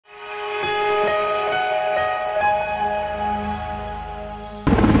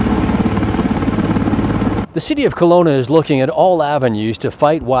The City of Kelowna is looking at all avenues to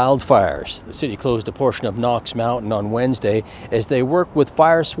fight wildfires. The city closed a portion of Knox Mountain on Wednesday as they work with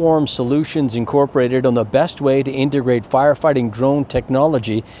Fire Swarm Solutions Incorporated on the best way to integrate firefighting drone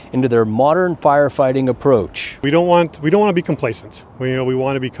technology into their modern firefighting approach. We don't want to be complacent. We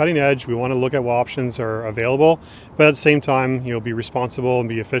want to be cutting edge. We want to look at what options are available, but at the same time, be responsible and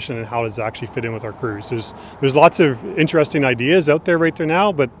be efficient in how does it actually fit in with our crews. There's lots of interesting ideas out there right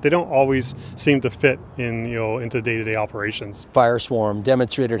now, but they don't always seem to fit into day-to-day operations. Fire Swarm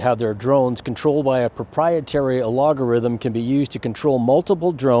demonstrated how their drones, controlled by a proprietary algorithm, can be used to control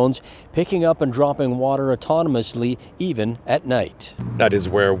multiple drones, picking up and dropping water autonomously, even at night. That is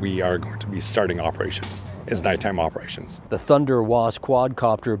where we are going to be starting operations, is nighttime operations. The Thunder Wasp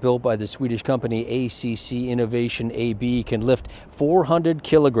quadcopter, built by the Swedish company ACC Innovation AB, can lift 400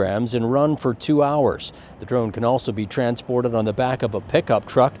 kilograms and run for 2 hours. The drone can also be transported on the back of a pickup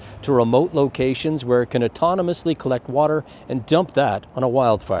truck to remote locations where it can autonomously collect water and dump that on a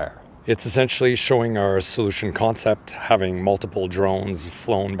wildfire. It's essentially showing our solution concept, having multiple drones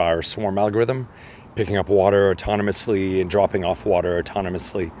flown by our swarm algorithm, picking up water autonomously and dropping off water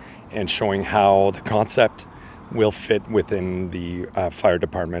autonomously, and showing how the concept will fit within the fire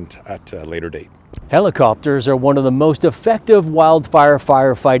department at a later date. Helicopters are one of the most effective wildfire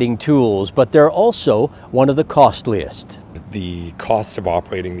firefighting tools, but they're also one of the costliest. The cost of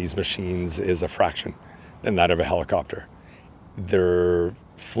operating these machines is a fraction than that of a helicopter. They're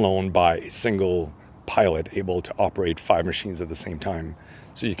flown by a single pilot able to operate 5 machines at the same time.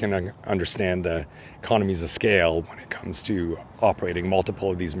 So you can understand the economies of scale when it comes to operating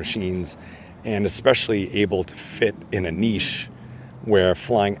multiple of these machines, and especially able to fit in a niche where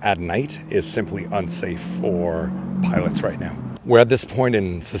flying at night is simply unsafe for pilots right now. We're at this point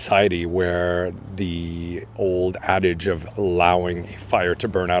in society where the old adage of allowing a fire to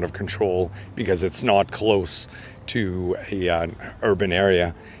burn out of control because it's not close to an urban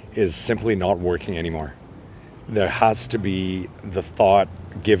area is simply not working anymore. There has to be the thought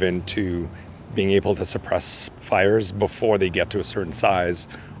given to being able to suppress fires before they get to a certain size,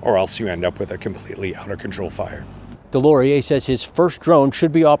 or else you end up with a completely out of control fire. Delorier says his first drone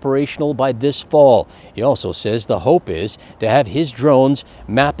should be operational by this fall. He also says the hope is to have his drones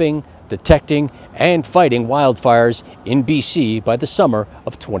mapping, detecting, and fighting wildfires in BC by the summer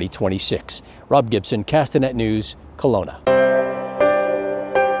of 2026. Rob Gibson, Castanet News, Kelowna.